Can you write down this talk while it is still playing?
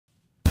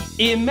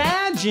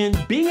Imagine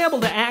being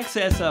able to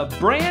access a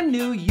brand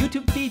new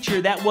YouTube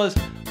feature that was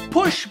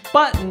push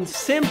button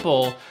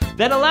simple,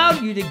 that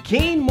allowed you to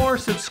gain more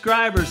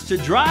subscribers, to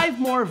drive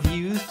more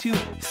views, to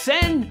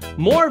send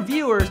more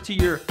viewers to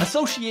your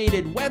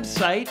associated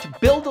website, to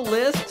build a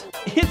list.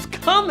 It's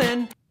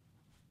coming.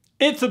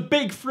 It's a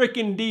big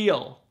freaking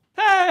deal.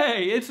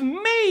 Hey, it's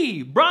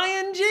me,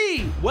 Brian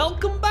G.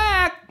 Welcome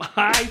back.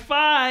 High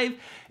five.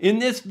 In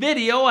this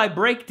video, I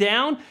break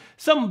down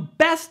some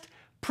best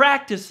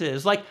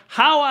practices, like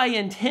how I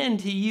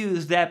intend to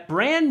use that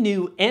brand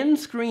new end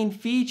screen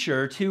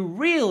feature to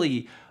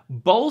really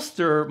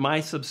bolster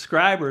my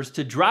subscribers,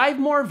 to drive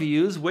more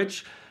views,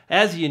 which,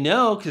 as you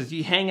know, because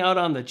you hang out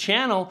on the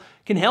channel,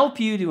 can help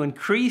you to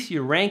increase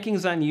your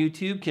rankings on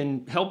YouTube,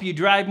 can help you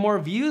drive more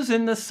views,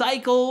 and the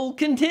cycle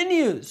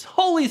continues.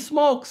 Holy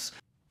smokes,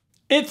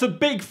 it's a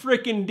big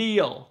freaking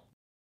deal.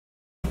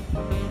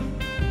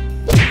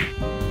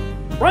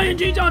 Brian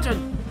G.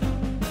 Johnson.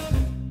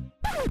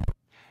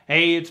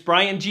 Hey, it's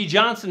Brian G.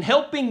 Johnson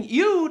helping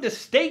you to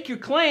stake your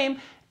claim,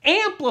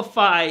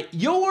 amplify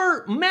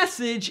your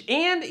message,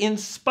 and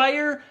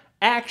inspire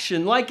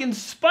action. Like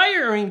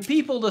inspiring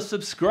people to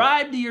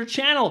subscribe to your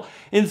channel,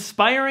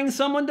 inspiring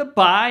someone to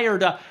buy or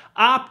to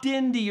opt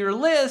into your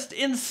list.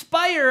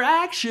 Inspire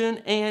action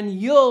and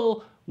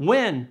you'll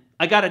win.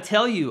 I gotta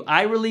tell you,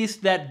 I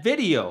released that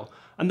video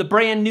on the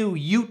brand new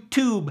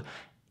YouTube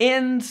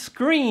end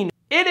screen.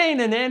 It ain't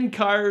an end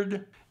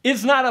card.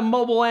 It's not a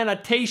mobile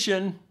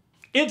annotation.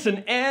 It's an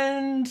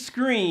end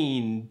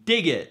screen.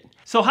 Dig it.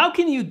 So how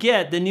can you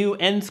get the new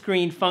end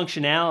screen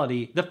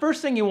functionality? The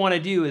first thing you want to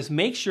do is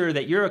make sure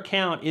that your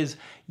account is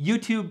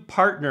YouTube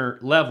partner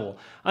level.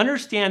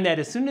 Understand that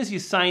as soon as you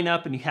sign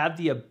up and you have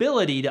the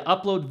ability to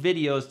upload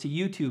videos to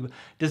YouTube,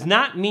 does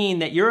not mean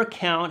that your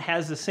account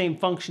has the same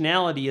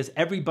functionality as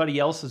everybody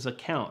else's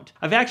account.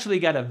 I've actually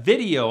got a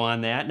video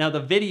on that. Now the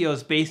video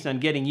is based on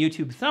getting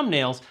YouTube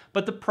thumbnails,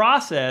 but the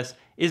process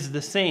is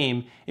the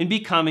same in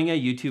becoming a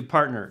YouTube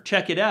partner.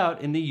 Check it out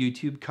in the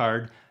YouTube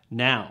card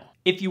now.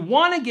 If you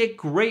want to get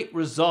great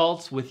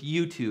results with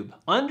YouTube,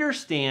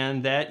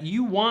 understand that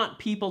you want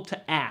people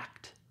to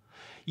act.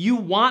 You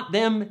want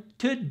them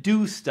to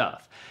do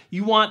stuff.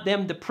 You want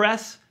them to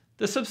press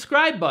the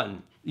subscribe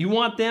button. You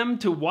want them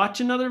to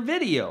watch another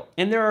video.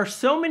 And there are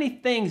so many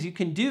things you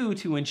can do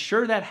to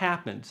ensure that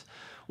happens.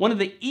 One of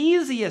the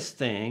easiest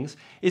things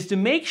is to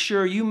make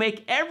sure you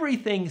make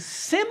everything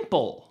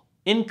simple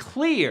and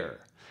clear.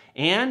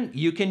 And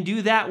you can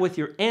do that with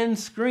your end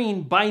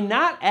screen by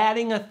not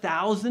adding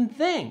 1,000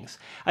 things.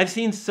 I've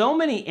seen so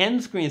many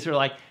end screens that are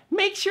like,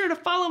 make sure to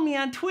follow me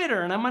on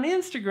Twitter, and I'm on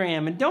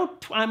Instagram, and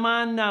I'm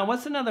on,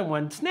 what's another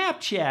one?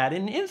 Snapchat,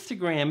 and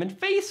Instagram, and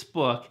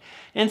Facebook,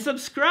 and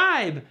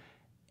subscribe.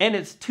 And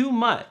it's too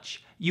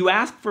much. You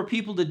ask for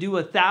people to do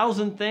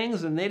 1,000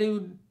 things, and they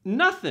do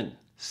nothing.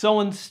 So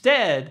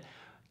instead,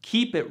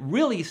 keep it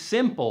really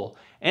simple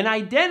and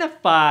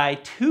identify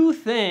 2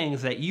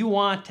 things that you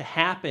want to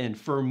happen.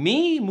 For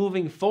me,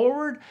 moving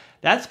forward,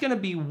 that's gonna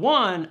be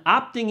 1,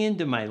 opting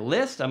into my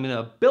list. I'm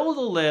gonna build a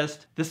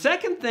list. The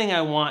second thing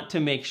I want to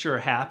make sure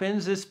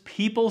happens is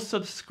people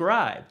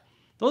subscribe.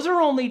 Those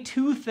are only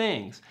 2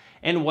 things.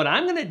 And what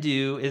I'm gonna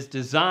do is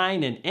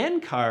design an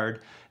end card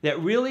that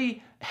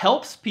really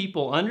helps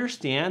people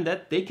understand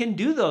that they can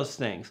do those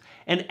things.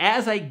 And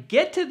as I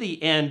get to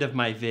the end of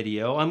my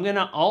video, I'm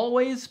gonna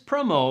always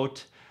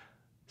promote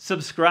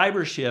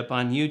subscribership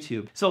on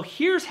YouTube. So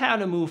here's how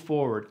to move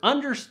forward.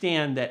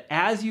 Understand that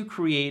as you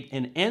create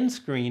an end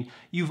screen,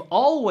 you've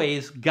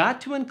always got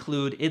to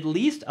include at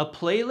least a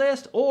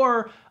playlist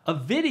or a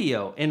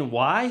video. And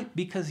why?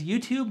 Because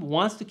YouTube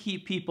wants to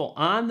keep people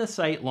on the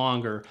site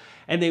longer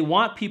and they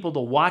want people to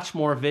watch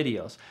more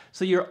videos.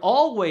 So you're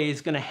always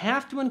going to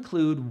have to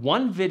include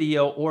 1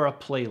 video or a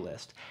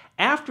playlist.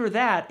 After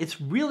that, it's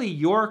really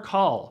your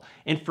call.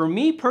 And for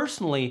me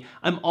personally,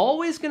 I'm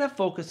always going to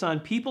focus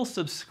on people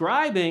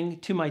subscribing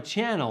to my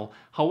channel.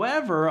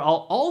 However,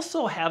 I'll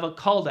also have a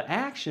call to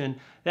action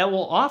that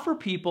will offer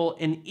people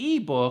an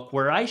ebook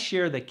where I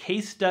share the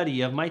case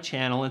study of my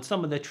channel and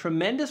some of the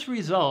tremendous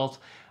results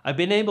I've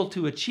been able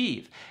to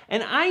achieve.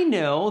 And I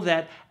know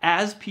that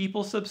as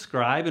people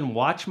subscribe and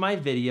watch my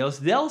videos,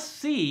 they'll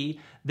see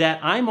that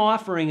I'm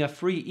offering a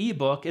free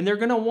ebook and they're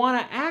going to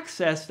want to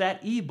access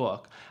that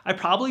ebook. I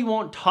probably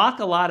won't talk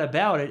a lot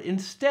about it.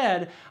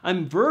 Instead,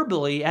 I'm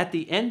verbally at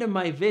the end of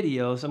my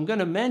videos, I'm going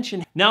to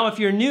mention. Now, if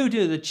you're new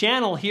to the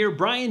channel here,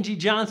 Brian G.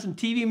 Johnson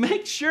TV,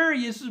 make sure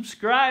you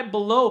subscribe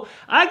below.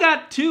 I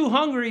got 2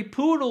 hungry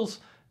poodles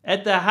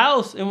at the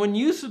house, and when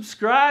you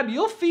subscribe,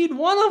 you'll feed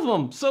one of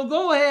them. So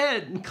go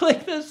ahead and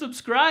click the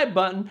subscribe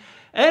button,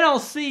 and I'll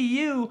see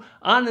you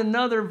on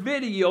another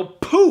video.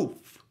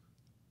 Poof!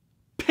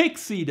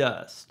 Pixie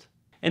dust.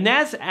 And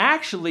that's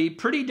actually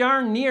pretty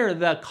darn near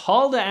the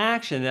call to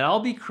action that I'll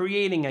be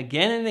creating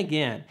again and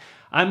again.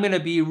 I'm going to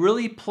be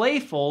really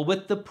playful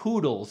with the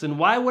poodles. And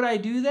why would I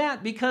do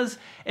that? Because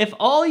if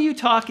all you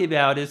talk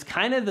about is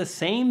kind of the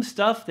same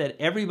stuff that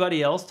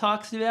everybody else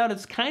talks about,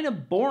 it's kind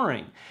of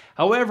boring.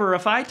 However,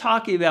 if I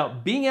talk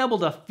about being able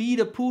to feed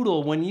a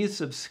poodle when you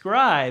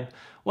subscribe,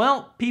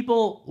 well,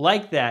 people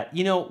like that.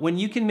 You know, when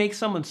you can make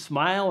someone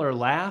smile or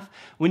laugh,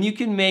 when you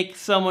can make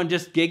someone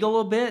just giggle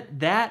a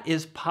bit, that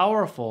is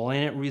powerful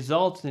and it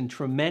results in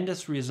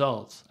tremendous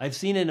results. I've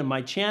seen it in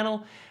my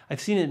channel. I've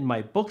seen it in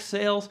my book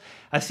sales.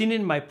 I've seen it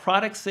in my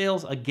product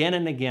sales again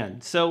and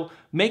again. So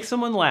make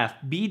someone laugh,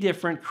 be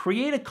different,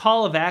 create a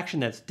call of action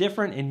that's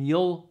different, and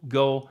you'll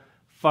go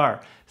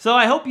far. So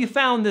I hope you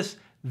found this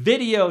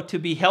video to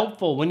be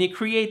helpful when you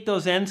create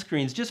those end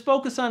screens. Just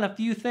focus on a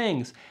few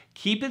things.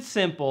 Keep it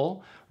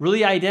simple,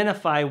 really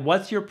identify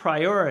what's your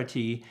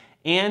priority,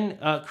 and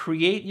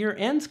create your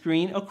end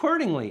screen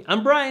accordingly.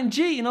 I'm Brian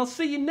G, and I'll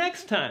see you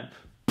next time.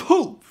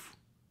 Poof!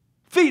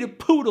 Feed a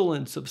poodle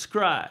and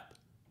subscribe.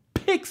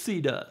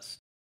 Pixie dust.